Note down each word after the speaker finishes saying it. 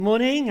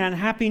Morning and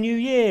Happy New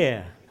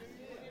Year.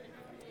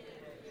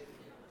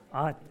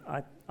 I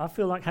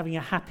feel like having a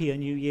happier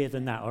New Year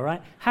than that, all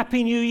right?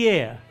 Happy New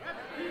Year.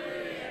 Happy New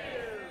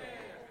Year.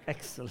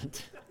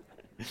 Excellent.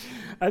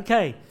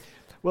 Okay,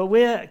 well,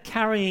 we're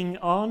carrying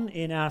on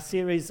in our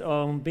series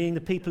on being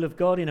the people of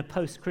God in a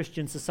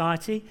post-Christian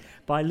society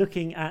by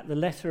looking at the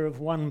letter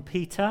of 1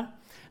 Peter.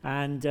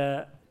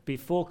 And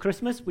before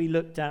Christmas, we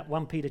looked at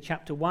 1 Peter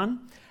chapter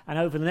 1. And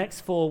over the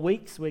next 4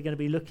 weeks, we're going to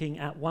be looking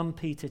at 1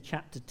 Peter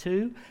chapter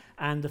 2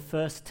 and the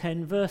first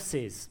 10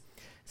 verses.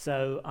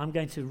 So I'm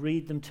going to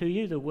read them to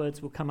you. The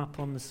words will come up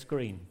on the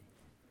screen,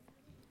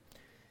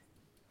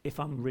 if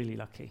I'm really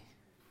lucky.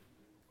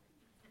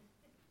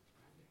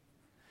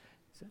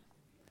 So,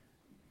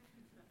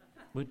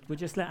 we'll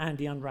just let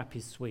Andy unwrap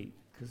his sweet,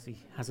 because he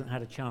hasn't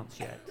had a chance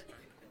yet.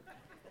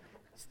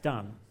 It's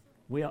done.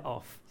 We are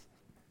off.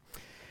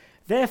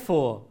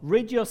 Therefore,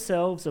 rid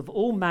yourselves of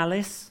all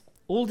malice,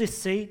 all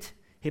deceit,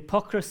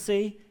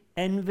 hypocrisy,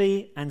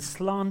 envy, and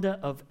slander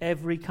of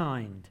every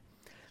kind.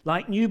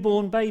 Like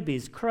newborn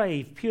babies,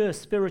 crave pure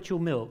spiritual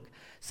milk,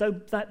 so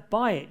that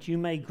by it you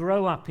may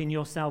grow up in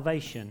your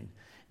salvation,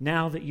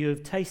 now that you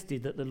have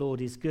tasted that the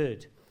Lord is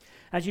good.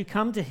 As you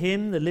come to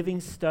him, the living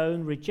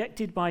stone,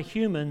 rejected by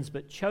humans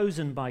but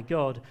chosen by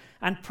God,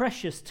 and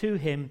precious to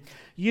him,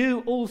 you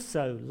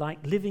also,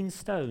 like living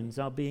stones,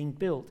 are being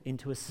built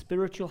into a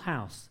spiritual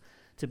house,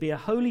 to be a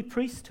holy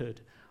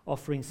priesthood,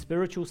 offering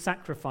spiritual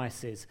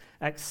sacrifices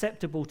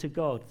acceptable to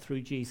God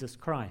through Jesus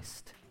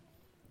Christ.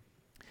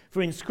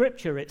 For in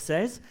Scripture it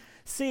says,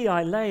 "See,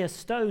 I lay a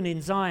stone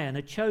in Zion,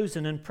 a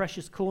chosen and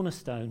precious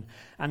cornerstone,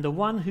 and the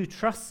one who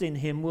trusts in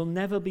him will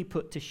never be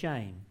put to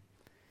shame."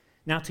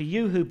 Now to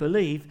you who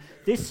believe,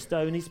 this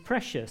stone is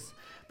precious,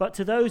 but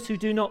to those who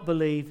do not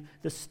believe,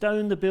 the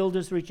stone the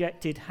builders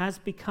rejected has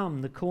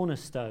become the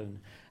cornerstone,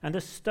 and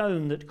a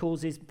stone that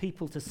causes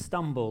people to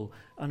stumble,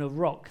 and a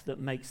rock that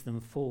makes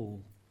them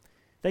fall.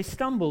 They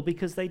stumble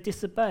because they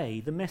disobey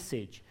the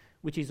message,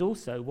 which is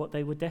also what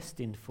they were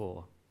destined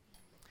for.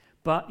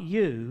 But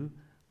you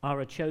are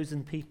a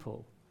chosen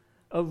people,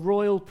 a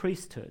royal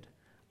priesthood,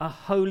 a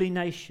holy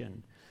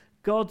nation,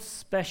 God's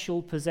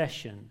special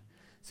possession,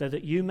 so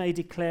that you may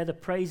declare the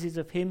praises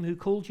of him who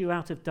called you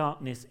out of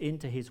darkness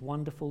into his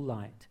wonderful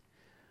light.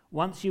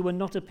 Once you were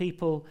not a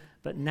people,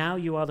 but now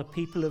you are the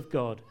people of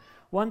God.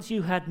 Once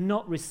you had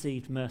not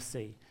received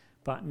mercy,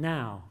 but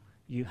now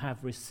you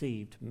have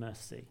received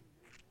mercy.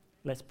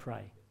 Let's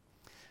pray.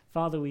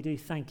 Father, we do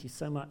thank you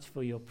so much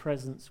for your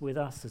presence with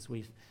us as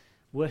we've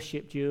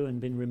worshipped you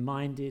and been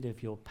reminded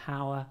of your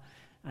power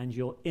and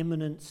your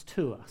immanence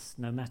to us,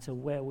 no matter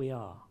where we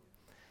are.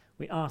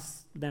 We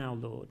ask now,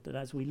 Lord, that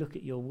as we look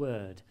at your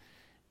word,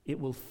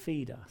 it will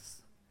feed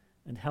us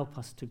and help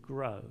us to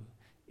grow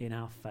in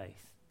our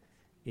faith.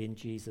 In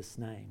Jesus'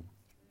 name,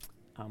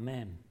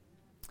 amen.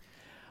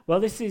 Well,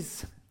 this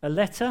is a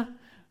letter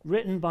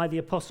written by the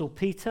Apostle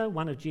Peter,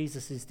 one of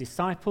Jesus'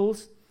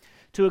 disciples,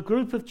 to a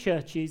group of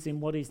churches in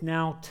what is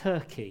now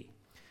Turkey.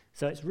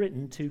 So it's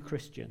written to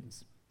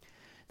Christians.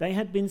 They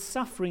had been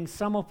suffering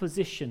some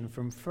opposition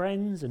from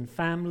friends and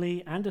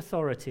family and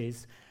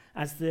authorities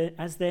as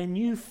their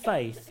new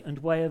faith and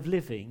way of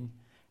living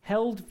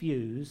held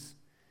views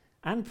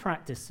and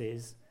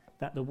practices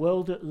that the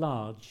world at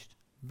large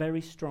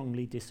very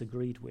strongly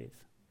disagreed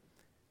with.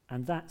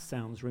 And that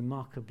sounds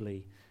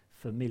remarkably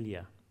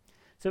familiar.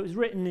 So it was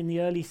written in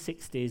the early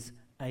 60s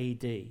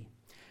AD.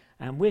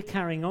 And we're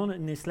carrying on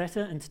in this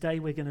letter, and today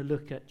we're going to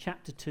look at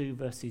chapter 2,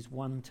 verses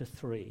 1 to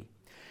 3.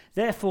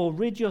 Therefore,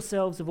 rid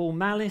yourselves of all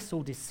malice,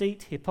 all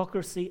deceit,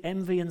 hypocrisy,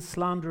 envy, and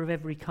slander of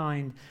every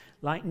kind.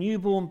 Like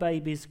newborn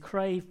babies,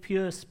 crave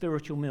pure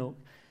spiritual milk,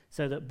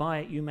 so that by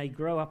it you may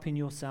grow up in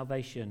your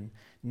salvation,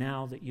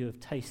 now that you have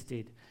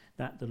tasted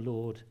that the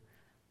Lord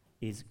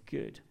is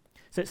good.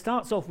 So it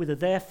starts off with a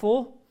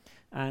therefore,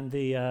 and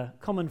the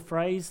common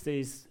phrase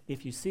is,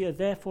 if you see a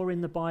therefore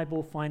in the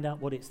Bible, find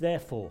out what it's there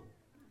for.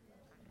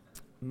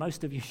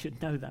 Most of you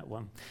should know that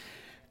one.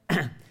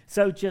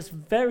 So just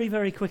very,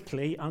 very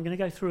quickly, I'm going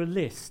to go through a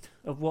list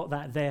of what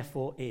that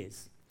therefore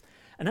is.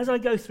 And as I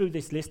go through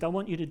this list, I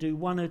want you to do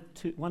one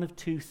of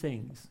two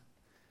things.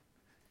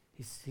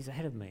 He's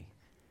ahead of me.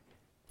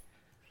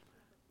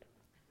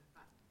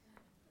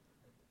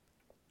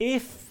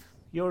 If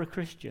you're a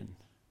Christian,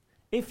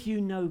 if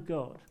you know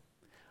God,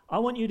 I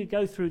want you to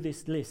go through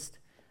this list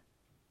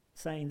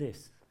saying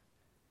this: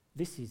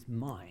 this is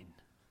mine.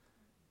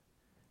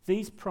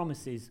 These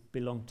promises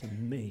belong to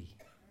me.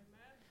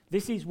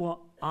 This is what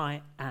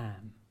I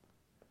am.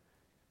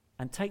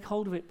 And take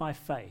hold of it by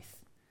faith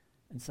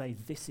and say,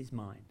 this is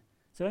mine.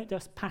 So don't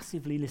just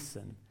passively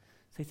listen.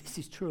 Say, this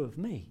is true of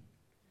me.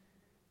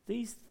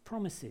 These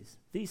promises,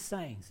 these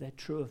sayings, they're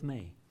true of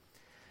me.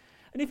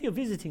 And if you're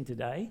visiting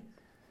today,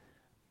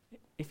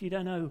 if you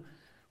don't know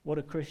what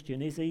a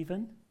Christian is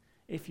even,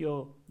 if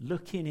you're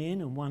looking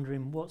in and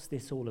wondering what's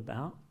this all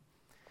about,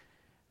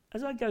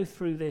 as I go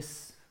through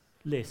this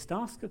list,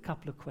 ask a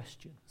couple of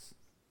questions.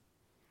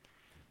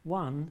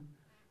 One,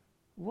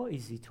 what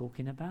is he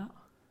talking about?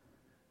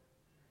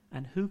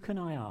 And who can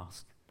I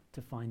ask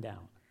to find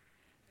out?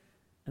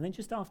 And then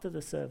just after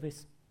the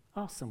service,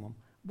 ask someone,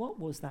 what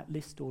was that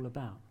list all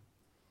about?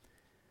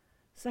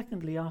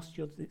 Secondly, ask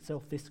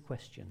yourself this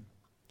question.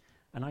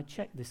 And I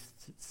checked this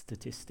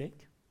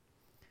statistic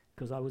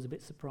because I was a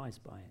bit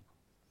surprised by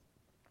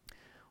it.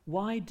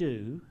 Why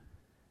do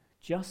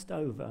just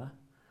over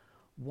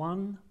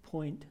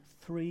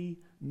 1.3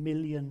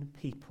 million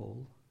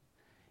people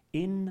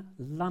in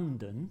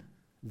London,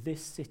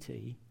 this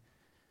city,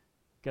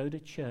 go to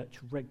church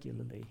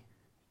regularly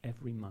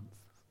every month?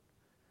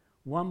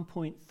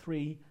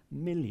 1.3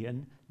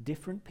 million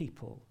different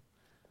people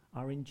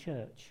are in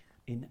church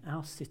in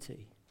our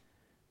city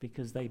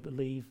because they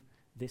believe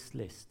this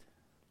list.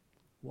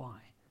 Why?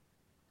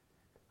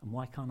 And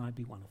why can't I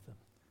be one of them?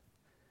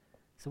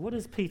 So what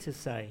does Peter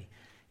say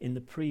in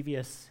the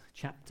previous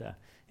chapter,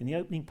 in the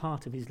opening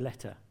part of his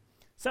letter?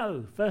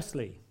 So,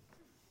 firstly,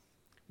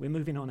 we're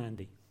moving on,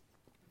 Andy.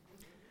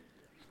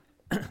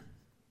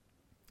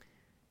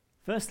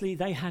 Firstly,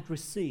 they had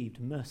received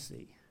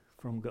mercy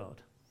from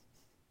God.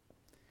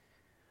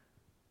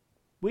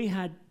 We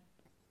had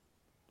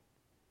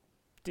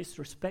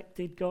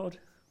disrespected God,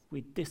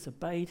 we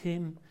disobeyed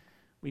him,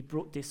 we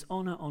brought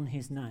dishonor on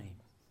his name.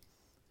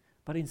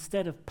 But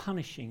instead of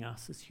punishing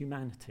us as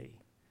humanity,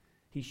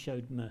 he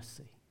showed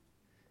mercy.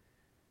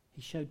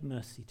 He showed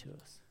mercy to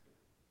us.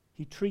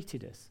 He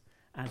treated us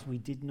as we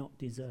did not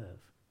deserve.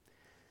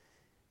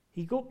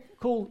 He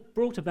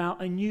brought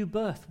about a new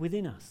birth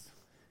within us.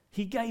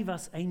 He gave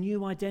us a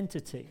new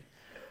identity.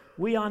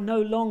 We are no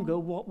longer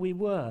what we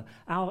were.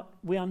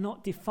 We are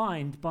not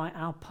defined by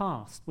our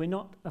past. We're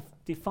not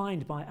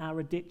defined by our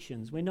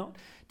addictions. We're not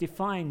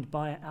defined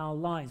by our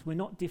lives. We're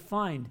not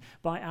defined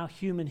by our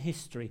human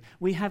history.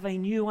 We have a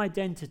new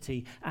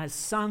identity as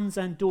sons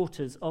and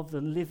daughters of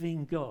the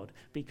living God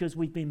because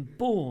we've been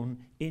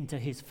born into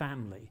his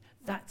family.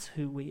 That's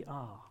who we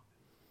are.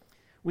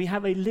 We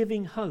have a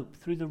living hope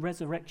through the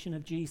resurrection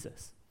of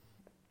Jesus.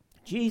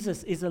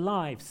 Jesus is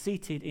alive,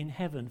 seated in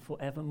heaven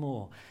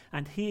forevermore,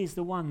 and he is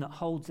the one that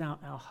holds out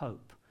our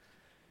hope,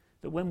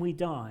 that when we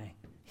die,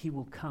 he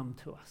will come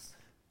to us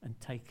and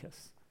take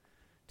us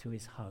to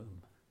his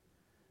home.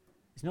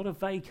 It's not a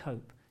vague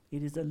hope,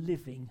 it is a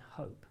living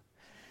hope.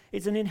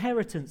 It's an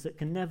inheritance that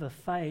can never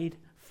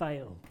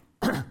fail.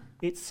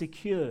 It's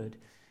secured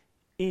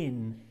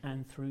in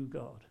and through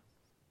God.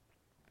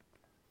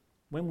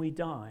 When we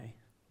die,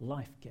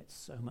 life gets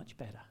so much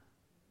better,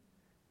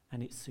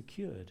 and it's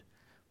secured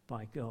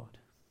by God.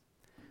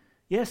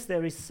 Yes,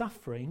 there is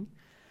suffering,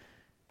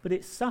 but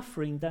it's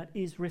suffering that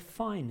is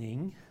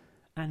refining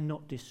and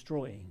not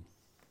destroying.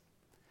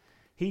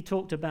 He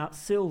talked about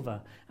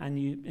silver, and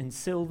in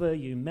silver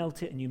you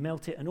melt it,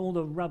 and all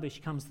the rubbish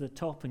comes to the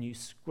top, and you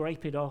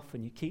scrape it off,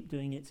 and you keep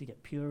doing it to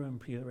get purer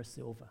and purer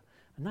silver.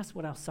 And that's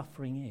what our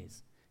suffering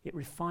is. It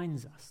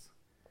refines us.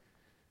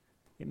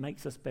 It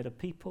makes us better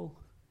people.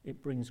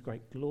 It brings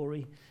great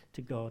glory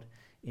to God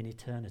in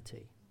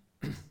eternity.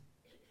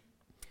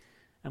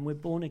 And we're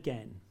born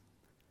again.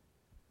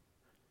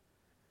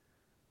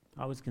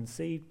 I was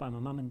conceived by my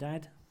mum and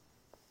dad.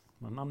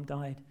 My mum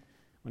died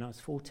when I was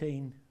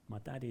 14. My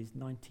dad is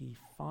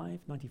 94,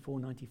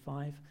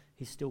 95.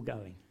 He's still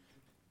going.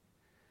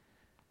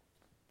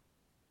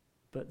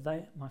 But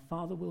my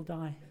father will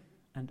die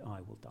and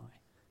I will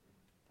die.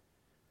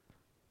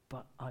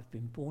 But I've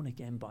been born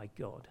again by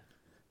God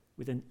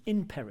with an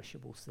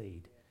imperishable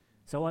seed.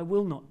 So I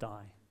will not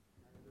die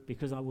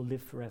because I will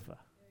live forever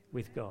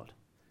with God.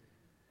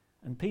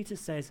 And Peter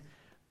says,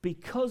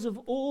 because of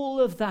all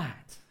of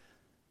that,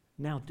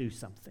 now do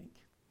something.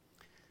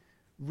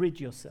 Rid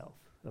yourself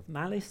of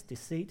malice,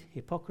 deceit,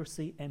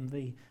 hypocrisy,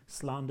 envy,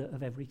 slander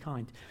of every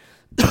kind.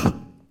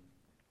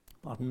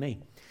 Pardon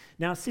me.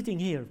 Now, sitting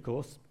here, of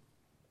course,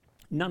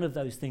 none of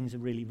those things are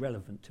really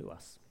relevant to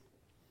us.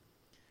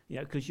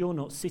 Because you're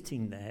not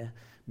sitting there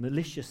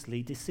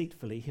maliciously,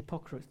 deceitfully,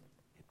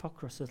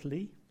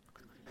 hypocritically,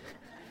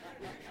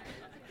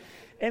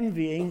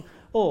 envying,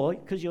 or,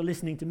 because you're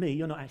listening to me,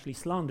 you're not actually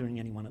slandering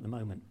anyone at the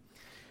moment.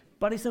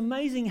 But it's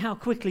amazing how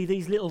quickly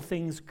these little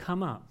things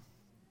come up.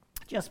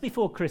 Just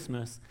before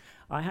Christmas,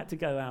 I had to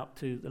go out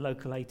to the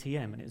local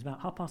ATM, and it was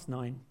about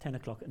 9:30, 10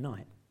 o'clock at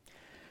night.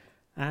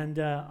 And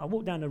I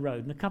walked down the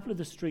road, and a couple of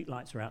the street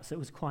lights were out, so it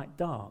was quite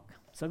dark.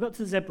 So I got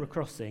to the zebra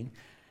crossing,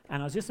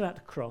 and I was just about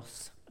to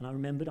cross, and I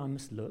remembered I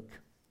must look,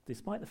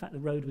 despite the fact the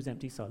road was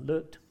empty. So I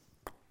looked,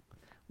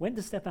 went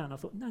to step out, and I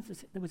thought, no,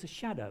 there was a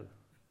shadow.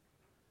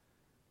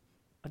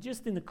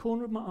 Just in the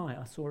corner of my eye,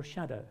 I saw a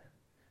shadow.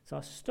 So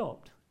I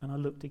stopped and I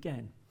looked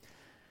again.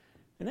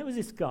 And there was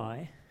this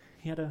guy.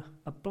 He had a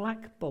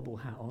black bobble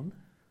hat on,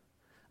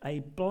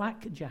 a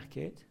black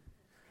jacket,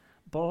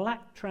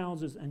 black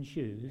trousers and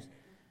shoes,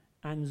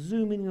 and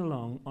zooming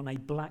along on a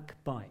black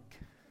bike.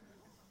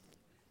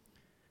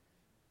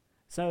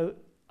 So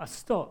I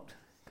stopped,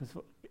 because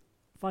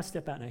if I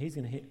step out now,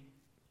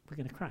 we're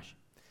going to crash.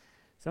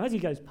 So as he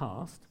goes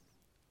past,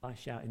 I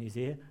shout in his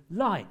ear,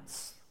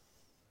 "Lights!"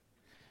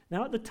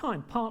 Now, at the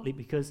time, partly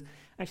because,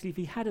 actually, if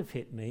he had have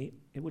hit me,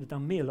 it would have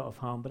done me a lot of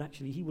harm, but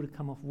actually he would have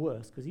come off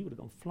worse because he would have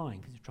gone flying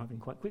because he was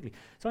travelling quite quickly.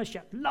 So I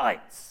shout,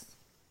 "Lights!"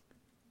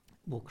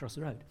 walk across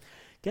the road.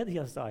 Get to the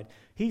other side.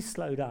 He's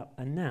slowed up,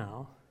 and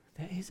now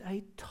there is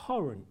a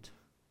torrent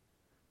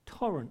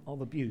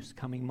of abuse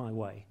coming my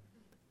way.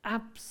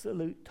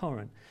 Absolute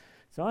torrent.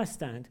 So I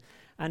stand,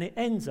 and it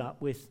ends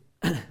up with,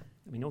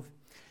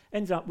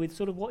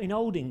 sort of what in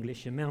Old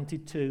English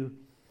amounted to,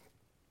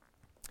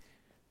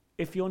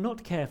 if you're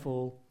not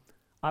careful,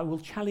 I will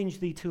challenge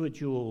thee to a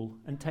duel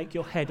and take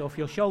your head off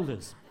your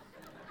shoulders.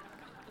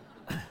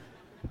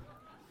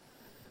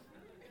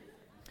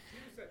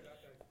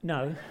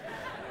 No.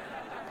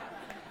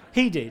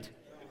 He did.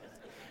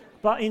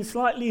 But in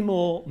slightly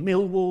more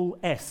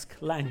Millwall-esque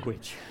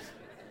language.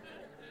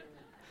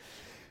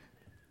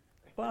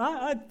 Well,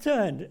 I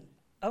turned,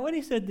 and when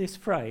he said this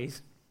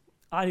phrase,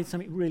 I did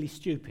something really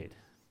stupid.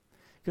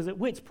 Because at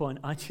which point,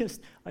 I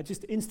just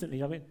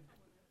instantly, I went,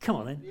 come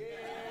on then. Yeah.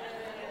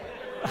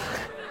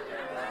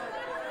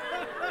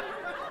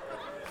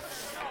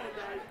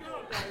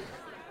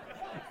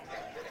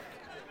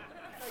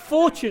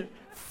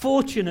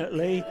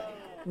 Fortunately,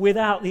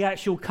 without the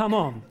actual come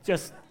on,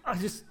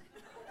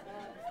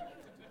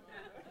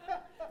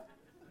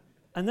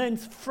 and then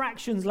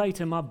fractions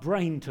later, my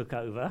brain took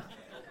over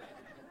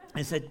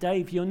and said,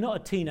 Dave, you're not a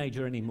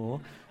teenager anymore.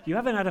 You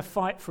haven't had a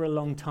fight for a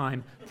long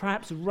time.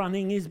 Perhaps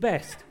running is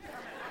best.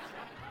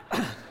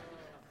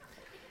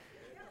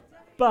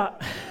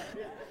 But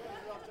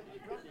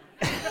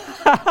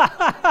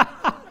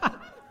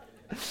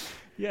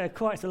yeah,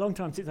 quite. It's a long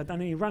time since I've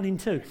done any running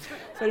too.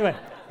 So anyway,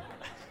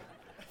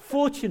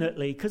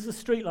 fortunately, because the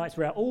streetlights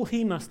were out, all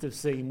he must have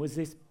seen was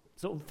this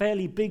sort of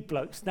fairly big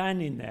bloke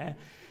standing there.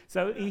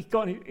 So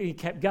he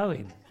kept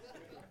going,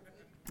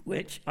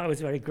 which I was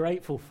very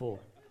grateful for.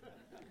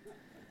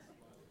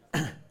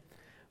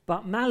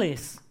 But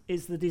malice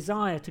is the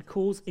desire to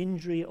cause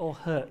injury or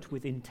hurt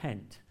with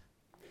intent.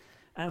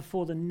 And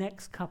for the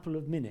next couple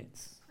of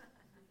minutes,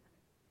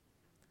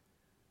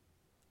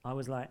 I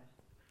was like,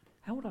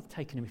 how would I have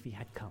taken him if he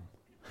had come?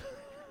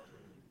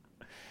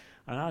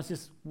 And I was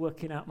just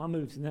working out my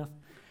moves enough.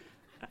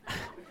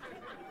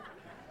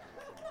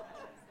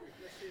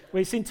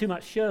 We've seen too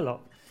much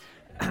Sherlock,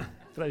 for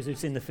those who've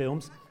seen the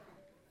films.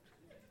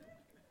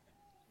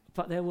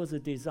 But there was a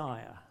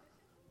desire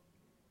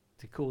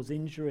to cause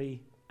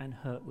injury and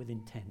hurt with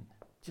intent.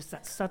 Just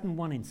that sudden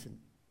one instant.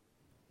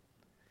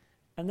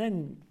 And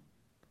then,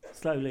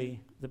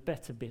 slowly, the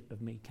better bit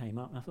of me came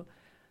up, and I thought,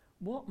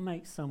 what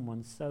makes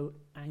someone so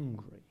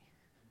angry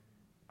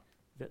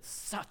that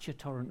such a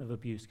torrent of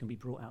abuse can be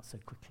brought out so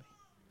quickly?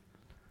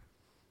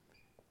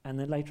 And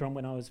then later on,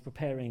 when I was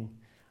preparing,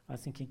 I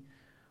was thinking,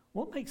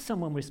 what makes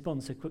someone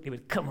respond so quickly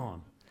with, come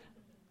on?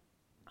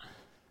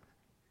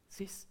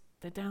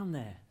 They're down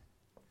there.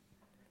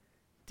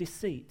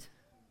 Deceit,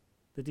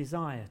 the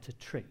desire to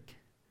trick,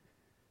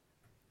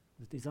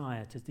 the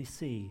desire to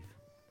deceive.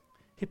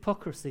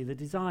 Hypocrisy, the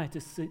desire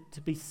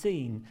to be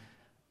seen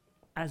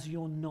as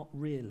you're not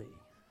really.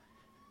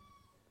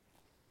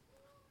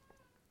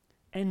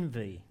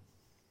 Envy,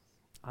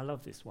 I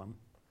love this one.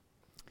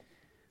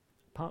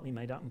 Partly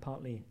made up and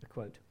partly a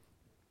quote.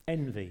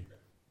 Envy,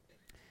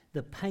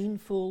 the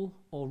painful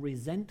or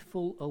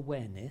resentful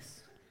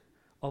awareness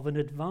of an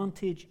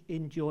advantage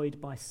enjoyed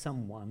by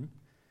someone,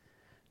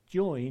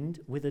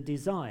 joined with a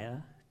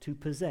desire to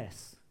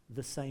possess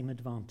the same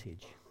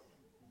advantage.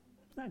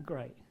 Isn't that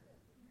great?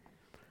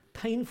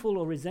 Painful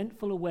or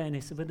resentful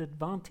awareness of an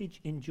advantage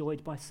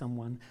enjoyed by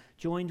someone,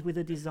 joined with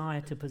a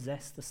desire to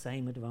possess the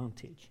same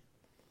advantage.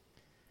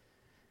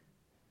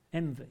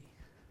 Envy.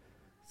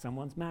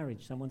 Someone's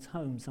marriage, someone's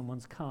home,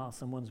 someone's car,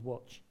 someone's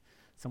watch,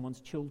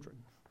 someone's children.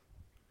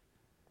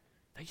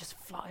 They just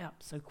fly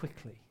up so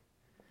quickly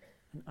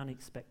and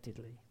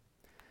unexpectedly.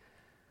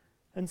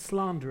 And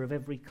slander of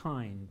every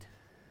kind,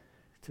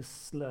 to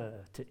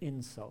slur, to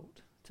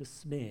insult, to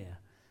smear,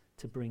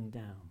 to bring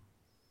down.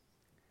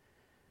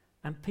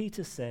 And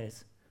Peter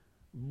says,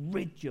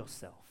 rid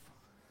yourself.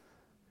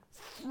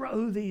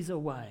 Throw these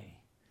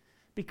away.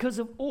 Because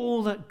of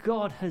all that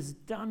God has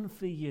done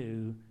for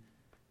you,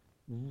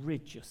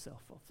 rid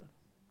yourself of them.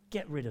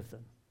 Get rid of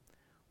them.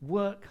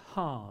 Work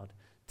hard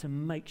to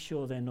make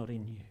sure they're not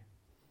in you.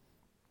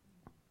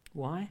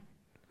 Why?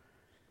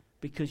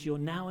 Because you're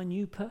now a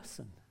new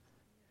person,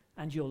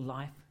 and your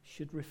life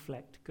should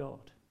reflect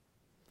God.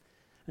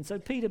 And so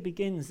Peter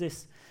begins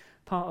this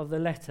part of the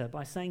letter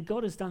by saying,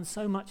 God has done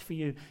so much for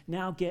you,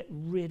 now get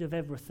rid of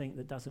everything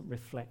that doesn't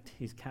reflect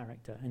his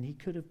character. And he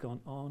could have gone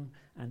on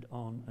and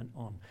on and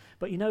on.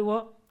 But you know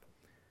what?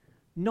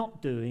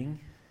 Not doing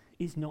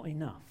is not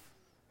enough.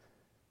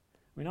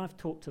 I mean, I've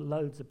talked to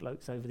loads of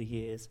blokes over the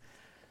years,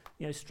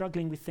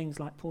 struggling with things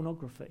like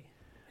pornography.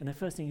 And the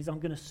first thing is, I'm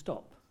going to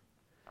stop.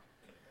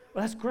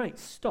 Well, that's great,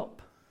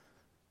 stop.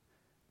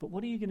 But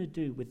what are you going to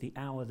do with the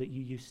hour that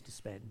you used to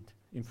spend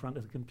in front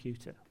of the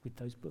computer with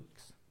those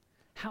books?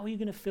 How are you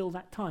going to fill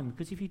that time?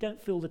 Because if you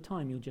don't fill the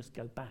time, you'll just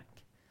go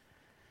back.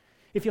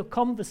 If your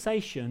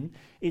conversation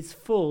is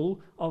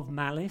full of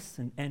malice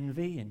and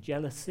envy and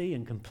jealousy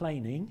and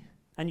complaining,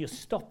 and you're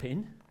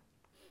stopping,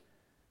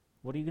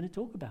 what are you going to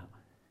talk about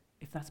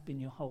if that's been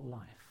your whole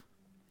life?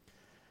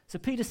 So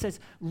Peter says,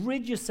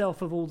 rid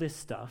yourself of all this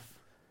stuff.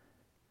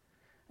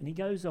 And he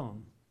goes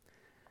on,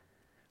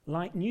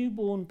 like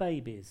newborn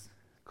babies,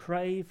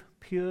 crave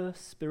pure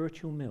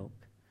spiritual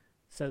milk,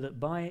 so that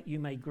by it you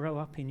may grow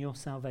up in your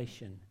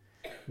salvation,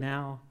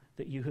 now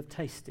that you have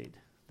tasted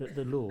that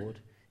the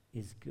Lord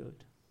is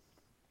good.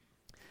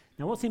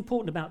 Now what's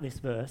important about this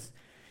verse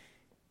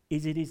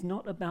is it is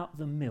not about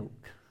the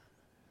milk.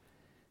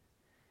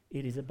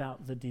 It is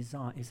about the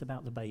desire, it's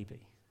about the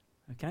baby,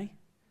 okay?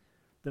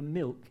 The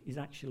milk is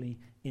actually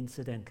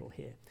incidental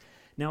here.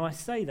 Now I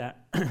say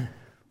that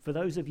for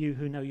those of you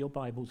who know your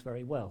Bibles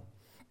very well,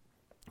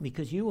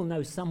 because you will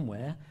know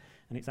somewhere,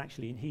 and it's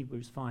actually in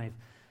Hebrews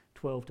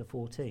 5:12 to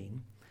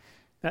 14,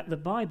 that the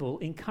Bible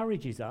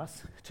encourages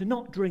us to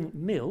not drink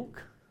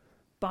milk,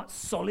 but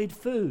solid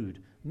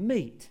food,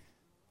 meat.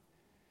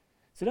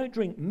 So don't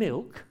drink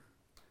milk,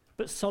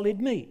 but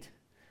solid meat.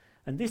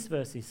 And this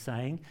verse is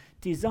saying,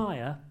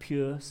 desire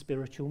pure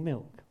spiritual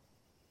milk.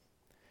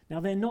 Now,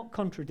 they're not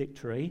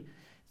contradictory.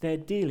 They're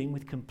dealing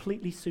with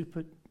completely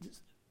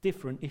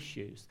different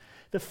issues.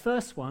 The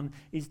first one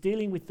is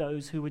dealing with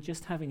those who were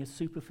just having a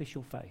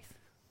superficial faith.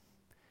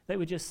 They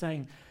were just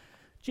saying,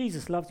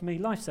 Jesus loves me,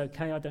 life's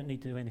okay, I don't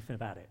need to do anything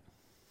about it.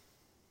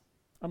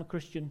 I'm a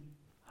Christian,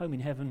 home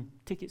in heaven,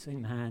 tickets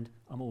in hand,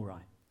 I'm all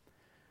right.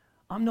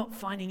 I'm not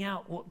finding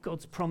out what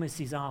God's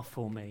promises are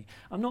for me.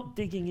 I'm not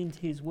digging into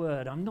his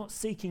word. I'm not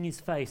seeking his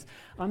face.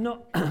 I'm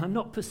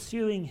not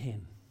pursuing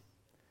him.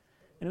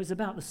 And it was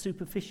about the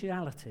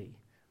superficiality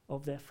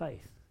of their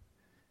faith.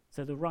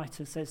 So the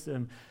writer says to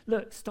them,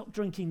 look, stop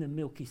drinking the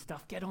milky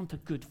stuff, get on to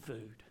good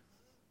food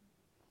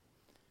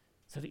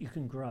so that you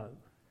can grow.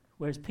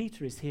 Whereas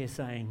Peter is here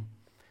saying,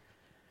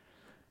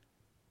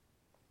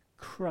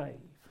 crave,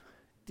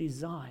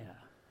 desire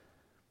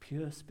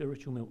pure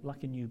spiritual milk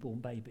like a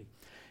newborn baby.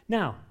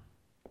 Now,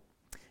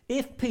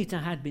 if Peter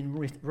had been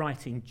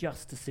writing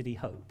just to City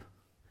Hope,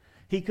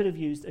 he could have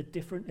used a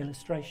different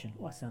illustration.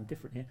 Oh, I sound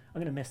different here. I'm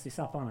going to mess this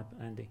up, aren't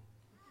I, Andy?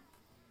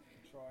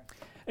 Try.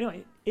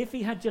 Anyway, if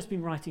he had just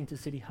been writing to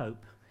City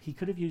Hope, he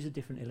could have used a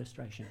different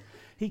illustration.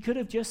 He could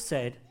have just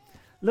said,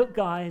 look,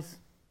 guys,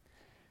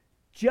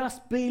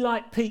 just be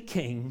like Pete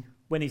King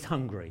when he's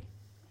hungry.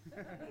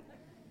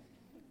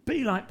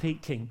 Be like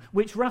Pete King,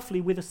 which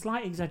roughly, with a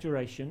slight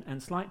exaggeration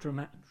and slight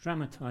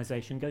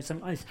dramatisation, goes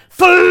something like this.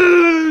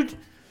 Food!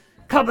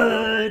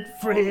 Cupboard,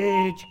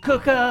 fridge,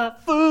 cooker,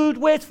 food,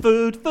 where's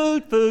food?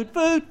 Food, food,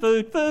 food,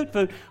 food, food,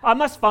 food. I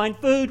must find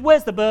food,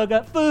 where's the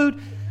burger?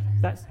 Food.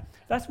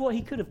 That's what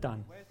he could have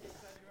done. Where's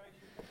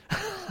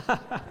the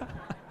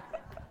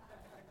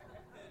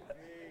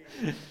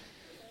exaggeration?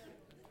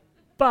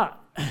 But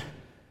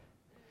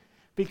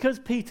because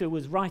Peter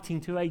was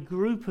writing to a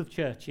group of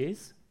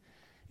churches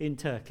in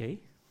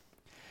Turkey,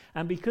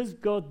 and because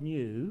God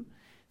knew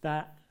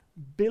that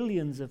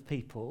billions of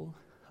people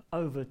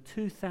over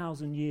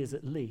 2,000 years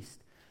at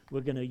least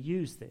were going to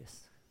use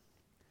this,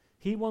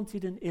 he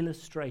wanted an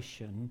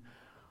illustration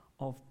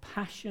of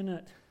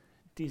passionate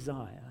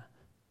desire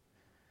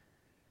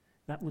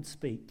that would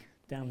speak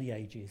down the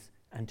ages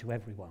and to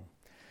everyone.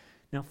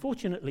 Now,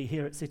 fortunately,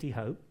 here at City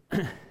Hope,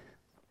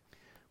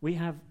 we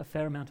have a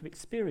fair amount of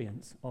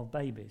experience of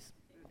babies.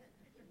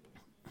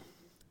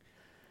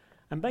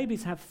 And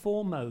babies have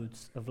 4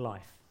 modes of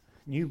life,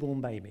 newborn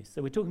babies.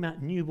 So we're talking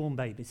about newborn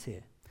babies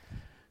here.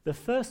 The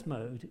first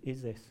mode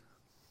is this.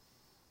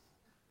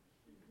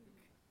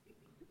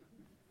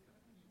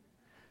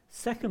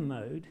 Second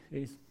mode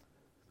is.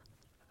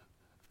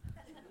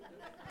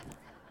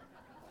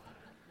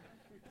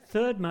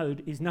 Third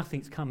mode is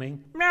nothing's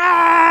coming.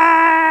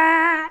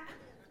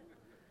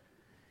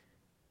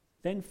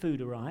 Then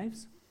food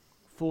arrives.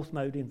 Fourth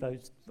mode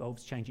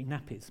involves changing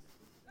nappies.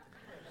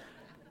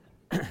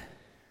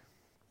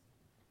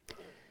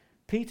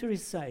 Peter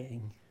is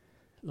saying,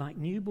 like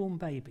newborn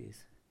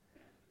babies,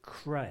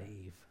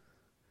 crave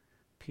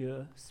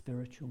pure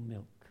spiritual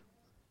milk.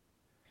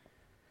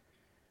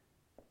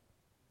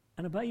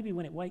 And a baby,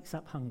 when it wakes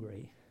up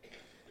hungry,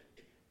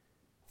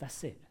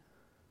 that's it.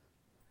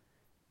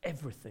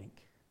 Everything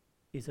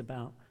is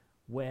about,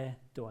 where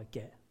do I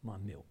get my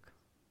milk?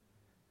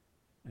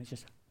 And it's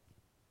just,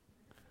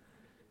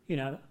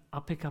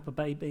 I'll pick up a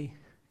baby,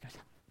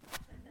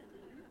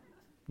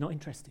 not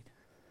interested.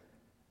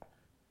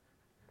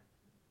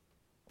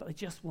 But they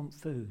just want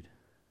food.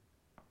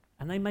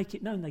 And they make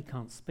it known. They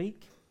can't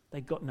speak.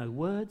 They've got no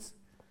words.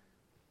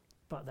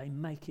 But they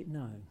make it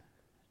known.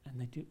 And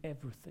they do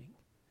everything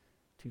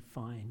to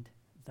find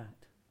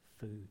that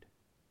food.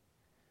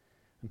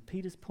 And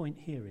Peter's point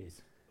here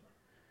is,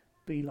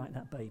 be like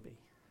that baby.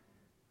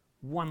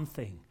 One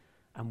thing,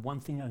 and one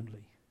thing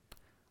only.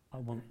 I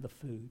want the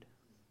food.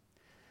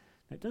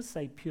 Now, it does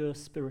say pure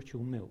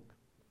spiritual milk.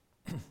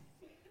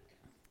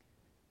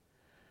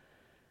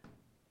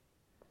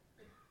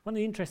 One of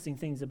the interesting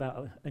things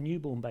about a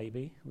newborn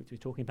baby, which we're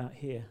talking about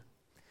here,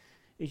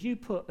 is you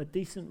put a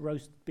decent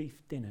roast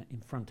beef dinner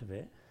in front of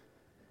it,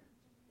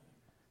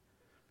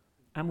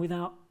 and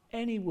without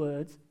any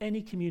words,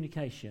 any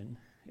communication,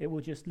 it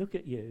will just look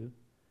at you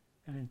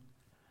and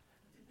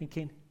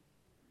thinking,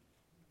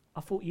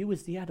 I thought you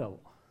was the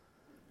adult.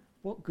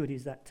 What good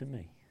is that to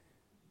me?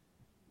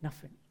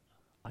 Nothing.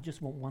 I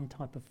just want one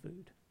type of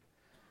food.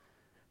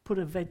 Put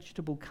a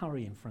vegetable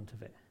curry in front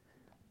of it.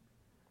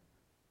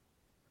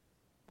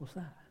 What's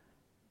that?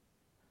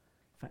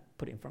 In fact,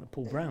 put it in front of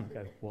Paul Brown and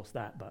go, what's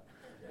that? But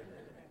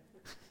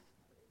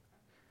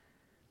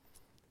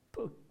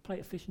put a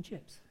plate of fish and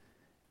chips.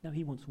 No,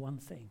 he wants one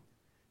thing.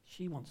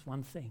 She wants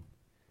one thing.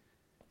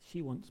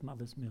 She wants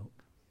mother's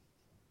milk.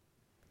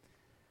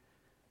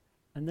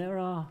 And there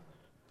are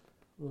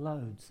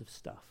loads of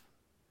stuff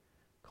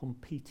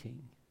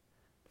competing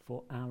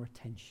for our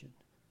attention.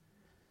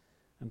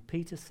 And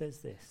Peter says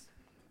this,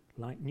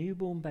 like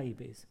newborn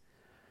babies,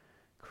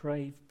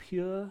 crave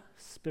pure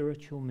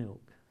spiritual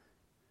milk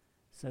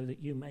so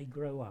that you may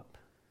grow up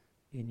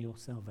in your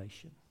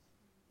salvation.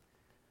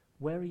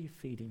 Where are you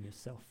feeding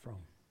yourself from?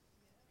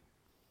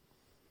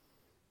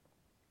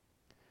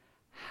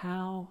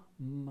 How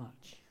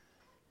much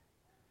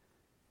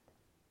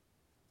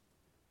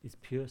is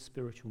pure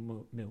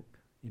spiritual milk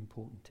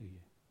important to you?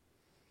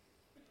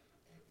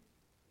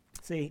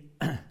 See,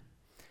 I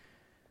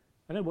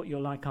don't know what you're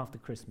like after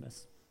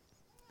Christmas,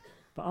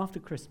 but after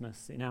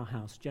Christmas in our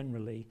house,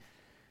 generally,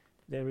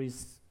 there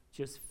is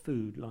just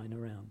food lying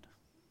around.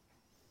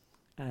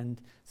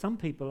 And some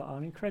people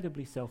are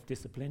incredibly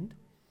self-disciplined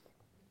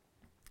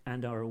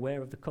and are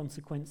aware of the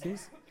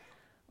consequences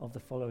of the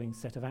following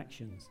set of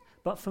actions.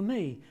 But for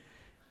me,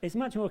 it's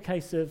much more a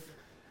case of,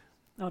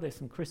 oh, there's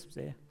some crisps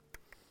here.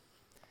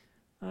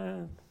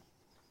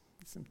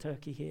 Some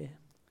turkey here,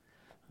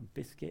 a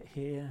biscuit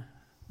here,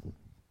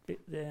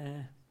 bit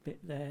there, bit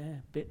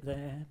there, bit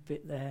there,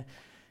 bit there.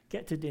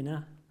 Get to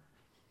dinner.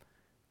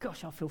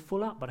 Gosh, I feel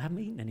full up, but I haven't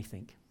eaten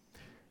anything.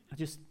 I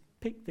just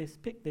pick this,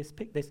 pick this,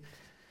 pick this.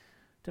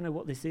 Don't know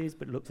what this is,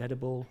 but it looks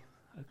edible.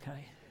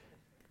 Okay.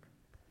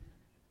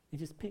 You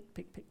just pick,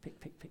 pick, pick, pick,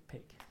 pick, pick,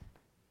 pick.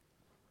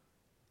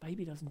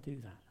 Baby doesn't do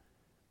that.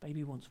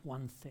 Baby wants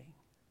one thing,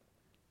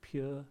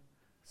 pure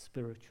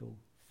spiritual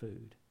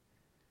food,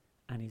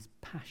 and is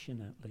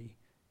passionately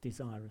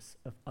desirous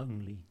of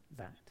only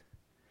that.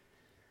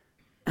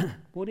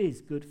 What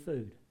is good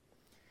food?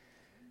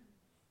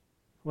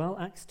 Well,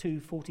 Acts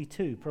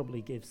 2:42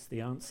 probably gives the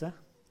answer.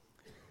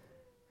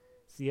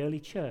 It's the early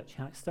church,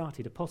 how it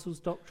started. Apostles'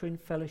 doctrine,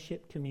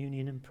 fellowship,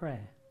 communion, and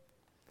prayer.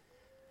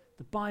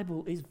 The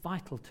Bible is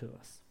vital to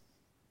us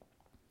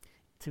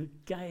to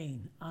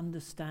gain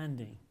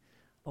understanding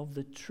of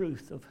the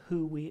truth of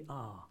who we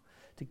are,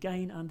 to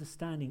gain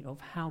understanding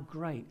of how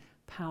great,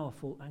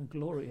 powerful, and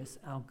glorious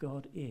our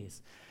God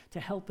is, to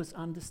help us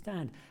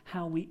understand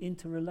how we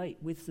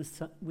interrelate with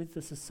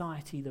the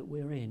society that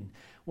we're in,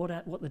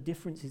 what the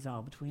differences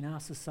are between our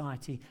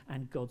society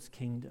and God's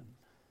kingdom.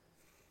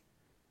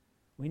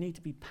 We need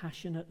to be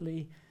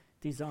passionately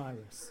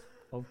desirous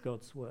of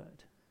God's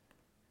word,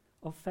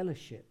 of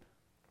fellowship,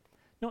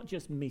 not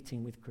just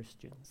meeting with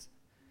Christians,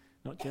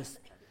 not just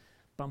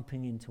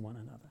bumping into one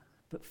another,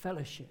 but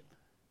fellowship,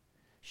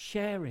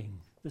 sharing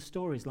the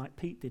stories like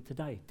Pete did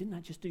today. Didn't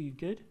that just do you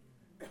good?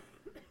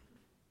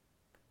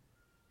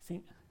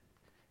 Think,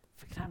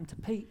 if it can happen to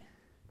Pete,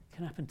 it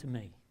can happen to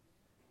me.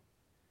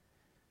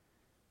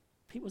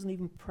 Pete wasn't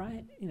even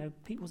praying,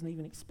 Pete wasn't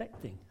even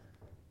expecting.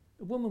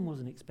 The woman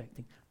wasn't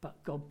expecting,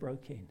 but God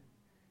broke in.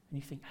 And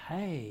you think,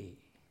 hey,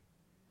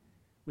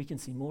 we can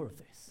see more of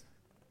this.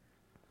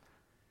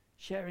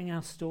 Sharing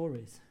our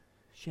stories,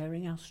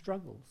 sharing our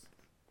struggles,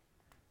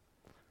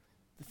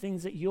 the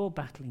things that you're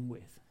battling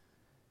with,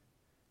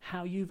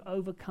 how you've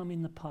overcome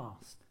in the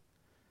past,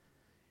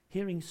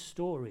 hearing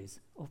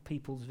stories of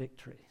people's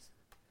victories.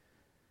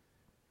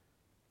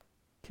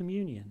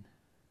 Communion,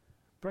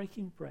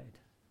 breaking bread,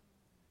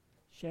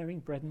 sharing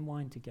bread and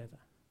wine together.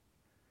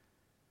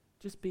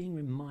 Just being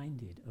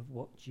reminded of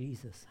what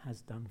Jesus has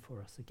done for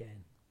us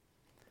again.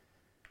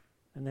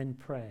 And then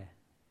prayer.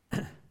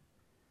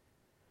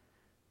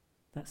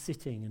 That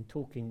sitting and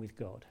talking with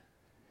God.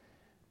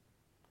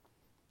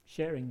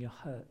 Sharing your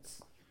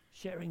hurts,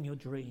 sharing your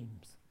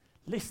dreams,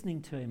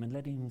 listening to him and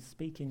letting him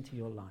speak into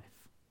your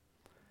life.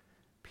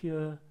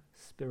 Pure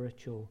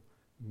spiritual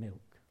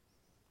milk.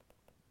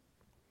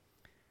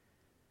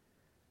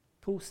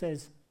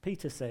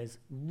 Peter says,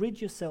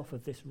 rid yourself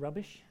of this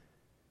rubbish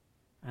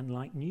and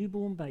like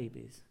newborn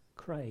babies,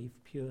 crave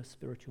pure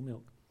spiritual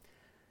milk.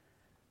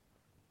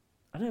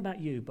 I don't know about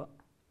you, but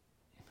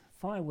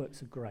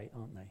fireworks are great,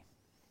 aren't they?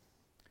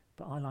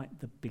 But I like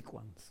the big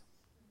ones.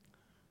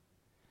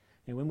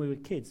 When we were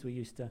kids, we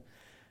used to,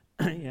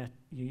 you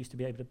used to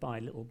be able to buy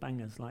little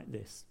bangers like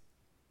this.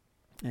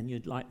 And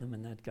you'd light them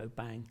and they'd go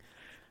bang.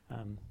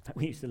 In fact,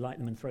 we used to light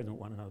them and throw them at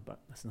one another,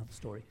 but that's another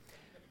story.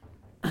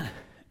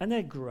 And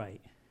they're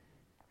great.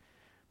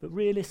 But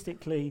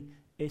realistically,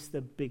 it's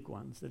the big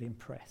ones that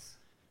impress.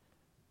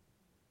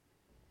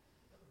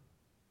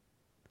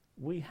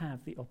 We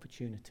have the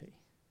opportunity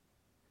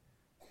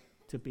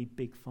to be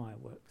big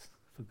fireworks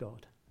for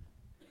God.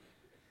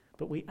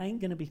 But we ain't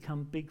going to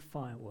become big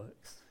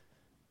fireworks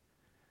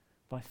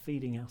by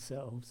feeding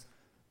ourselves.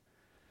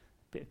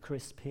 A bit of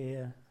crisp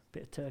here, a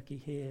bit of turkey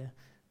here,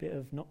 a bit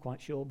of not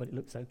quite sure, but it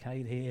looks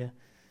okay here,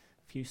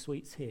 a few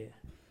sweets here.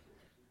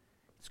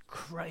 It's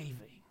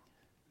craving,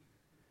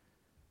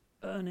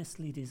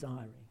 earnestly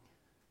desiring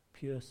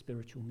pure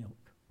spiritual milk.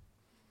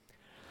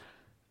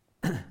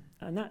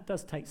 And that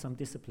does take some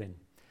discipline.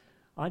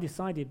 I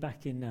decided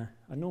back in,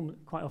 I normally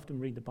quite often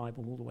read the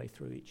Bible all the way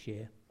through each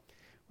year.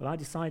 Well, I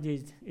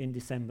decided in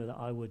December that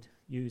I would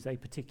use a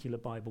particular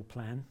Bible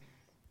plan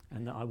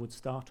and that I would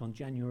start on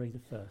January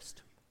the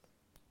 1st.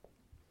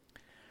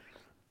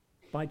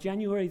 By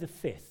January the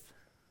 5th,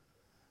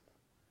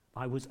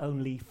 I was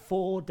only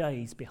 4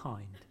 days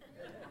behind.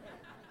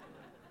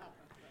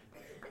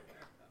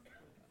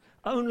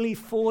 Only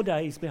 4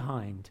 days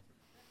behind.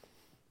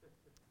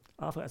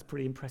 I thought that's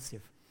pretty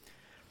impressive.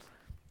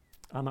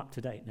 I'm up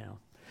to date now.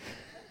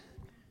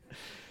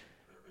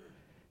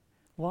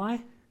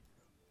 Why?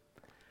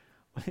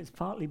 Well, it's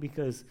partly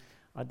because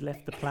I'd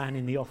left the plan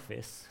in the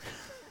office.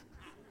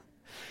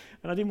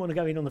 And I didn't want to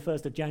go in on the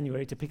 1st of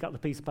January to pick up the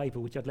piece of paper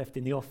which I'd left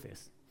in the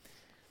office.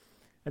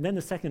 And then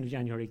the 2nd of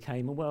January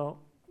came, and well,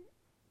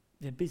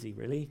 they're busy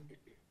really.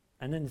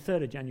 And then the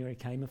 3rd of January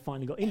came and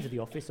finally got into the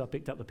office, so I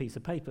picked up the piece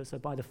of paper. So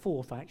by the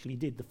 4th, I actually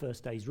did the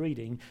first day's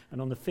reading,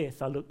 and on the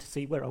 5th, I looked to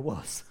see where I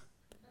was.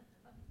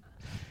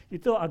 You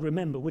thought I'd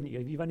remember, wouldn't you?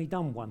 If you've only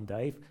done one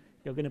day,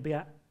 you're going to be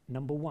at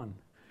number 1.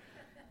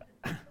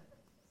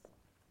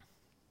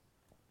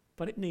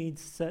 But it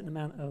needs a certain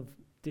amount of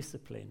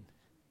discipline.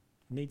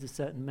 It needs a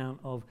certain amount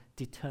of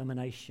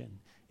determination.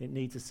 It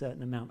needs a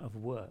certain amount of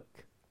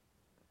work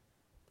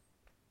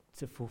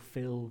to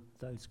fulfill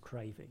those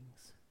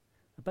cravings.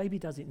 A baby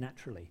does it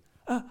naturally.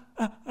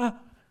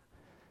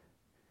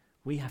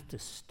 We have to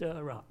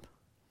stir up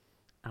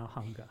our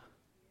hunger.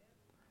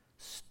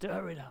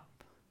 Stir it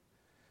up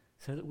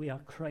so that we are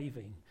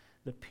craving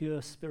the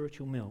pure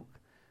spiritual milk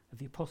of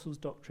the Apostles'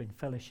 doctrine,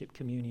 fellowship,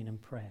 communion,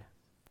 and prayer.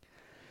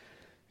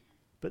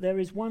 But there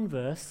is one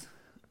verse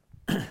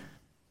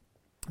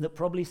that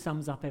probably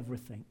sums up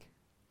everything.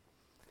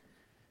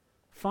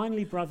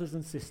 Finally, brothers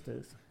and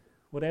sisters,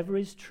 whatever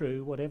is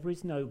true, whatever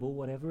is noble,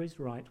 whatever is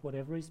right,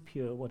 whatever is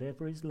pure,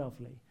 whatever is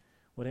lovely,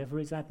 whatever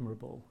is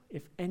admirable,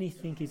 if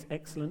anything is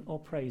excellent or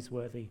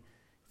praiseworthy,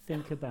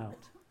 think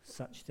about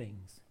such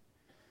things.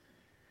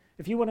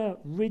 If you want to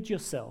rid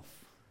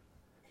yourself,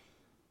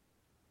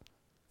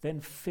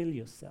 then fill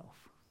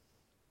yourself.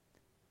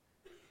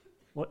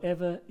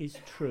 Whatever is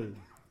true.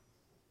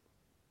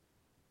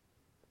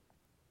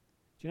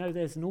 Do you know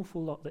there's an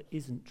awful lot that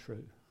isn't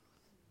true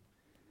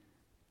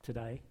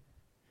today?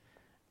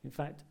 In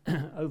fact,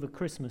 over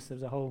Christmas there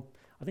was a whole,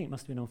 I think it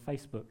must have been on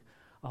Facebook,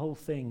 a whole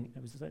thing,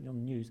 it was certainly on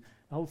the news,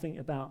 a whole thing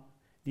about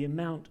the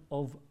amount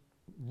of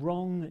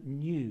wrong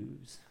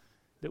news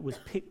that was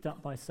picked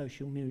up by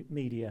social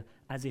media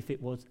as if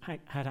it was had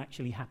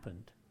actually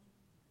happened.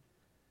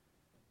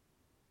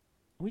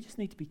 We just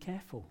need to be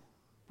careful.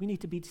 We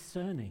need to be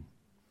discerning.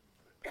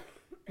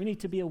 We need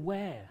to be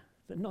aware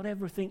that not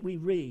everything we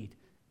read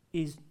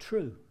is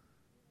true.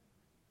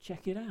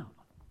 Check it out.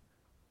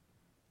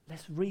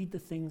 Let's read the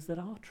things that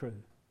are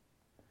true.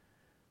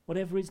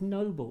 Whatever is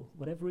noble,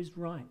 whatever is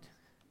right,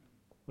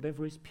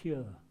 whatever is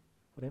pure,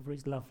 whatever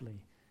is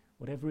lovely,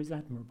 whatever is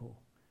admirable,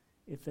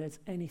 if there's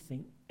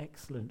anything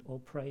excellent or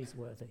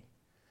praiseworthy.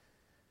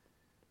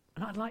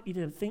 And I'd like you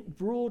to think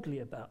broadly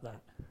about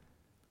that.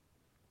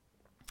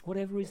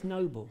 Whatever is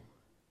noble.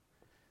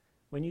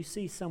 When you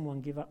see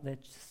someone give up their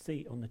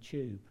seat on the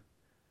tube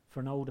for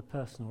an older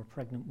person or a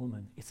pregnant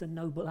woman, it's a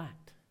noble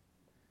act.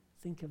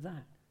 Think of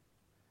that.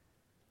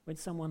 When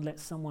someone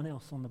lets someone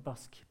else on the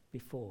bus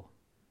before,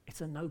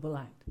 it's a noble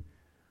act.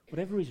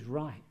 Whatever is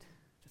right,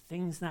 the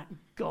things that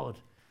God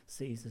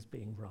sees as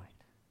being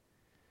right.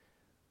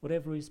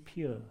 Whatever is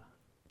pure.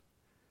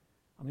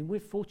 I mean,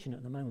 we're fortunate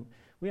at the moment.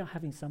 We are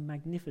having some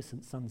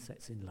magnificent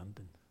sunsets in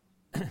London.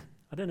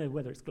 I don't know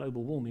whether it's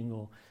global warming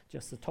or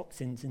just the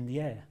toxins in the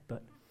air,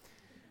 but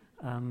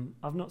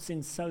I've not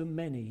seen so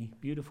many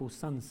beautiful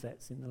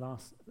sunsets in the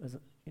last,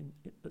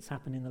 that's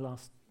happened in the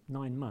last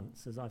 9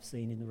 months as I've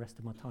seen in the rest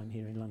of my time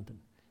here in London.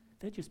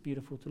 They're just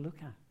beautiful to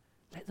look at.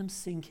 Let them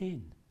sink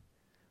in.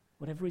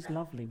 Whatever is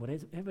lovely,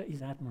 whatever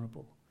is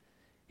admirable.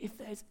 If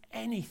there's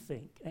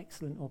anything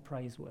excellent or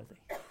praiseworthy,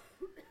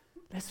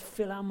 let's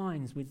fill our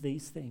minds with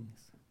these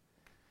things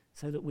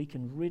so that we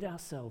can rid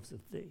ourselves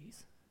of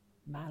these.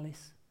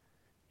 Malice,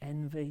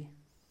 envy,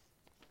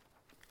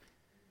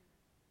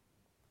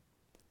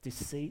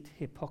 deceit,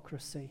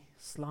 hypocrisy,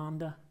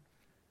 slander.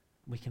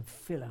 We can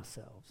fill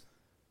ourselves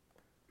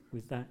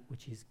with that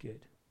which is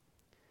good.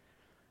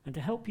 And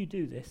to help you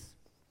do this,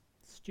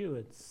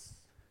 stewards,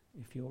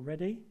 if you're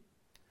ready,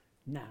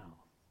 now,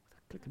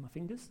 click of my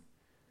fingers.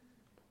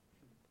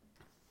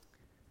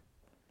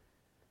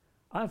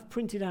 I've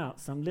printed out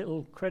some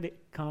little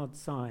credit card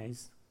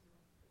size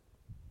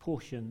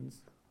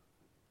portions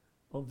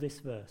of this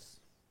verse,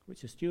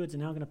 which the stewards are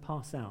now going to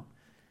pass out.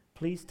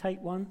 Please take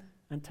one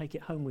and take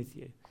it home with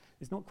you.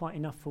 There's not quite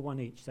enough for one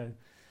each, so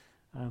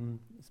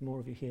there's more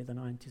of you here than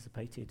I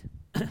anticipated.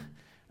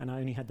 And I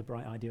only had the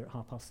bright idea at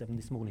 7:30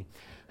 this morning.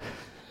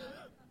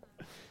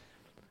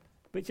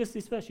 But just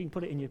this verse, you can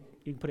put it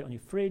on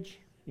your fridge,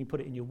 you can put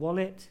it in your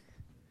wallet,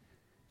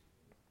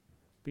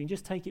 but you can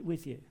just take it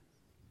with you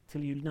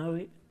till you know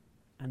it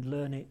and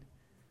learn it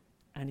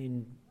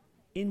and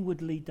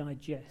inwardly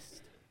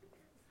digest,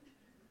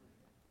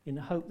 in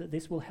the hope that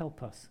this will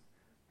help us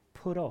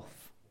put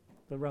off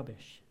the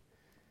rubbish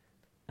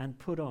and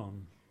put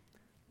on,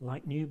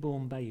 like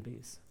newborn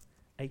babies,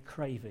 a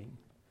craving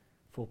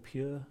for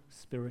pure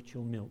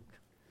spiritual milk.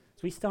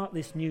 As we start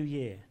this new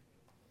year,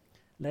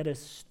 let us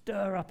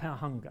stir up our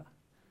hunger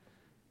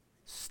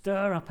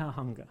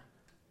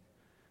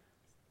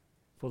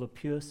for the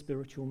pure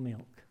spiritual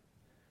milk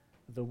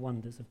of the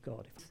wonders of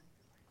God.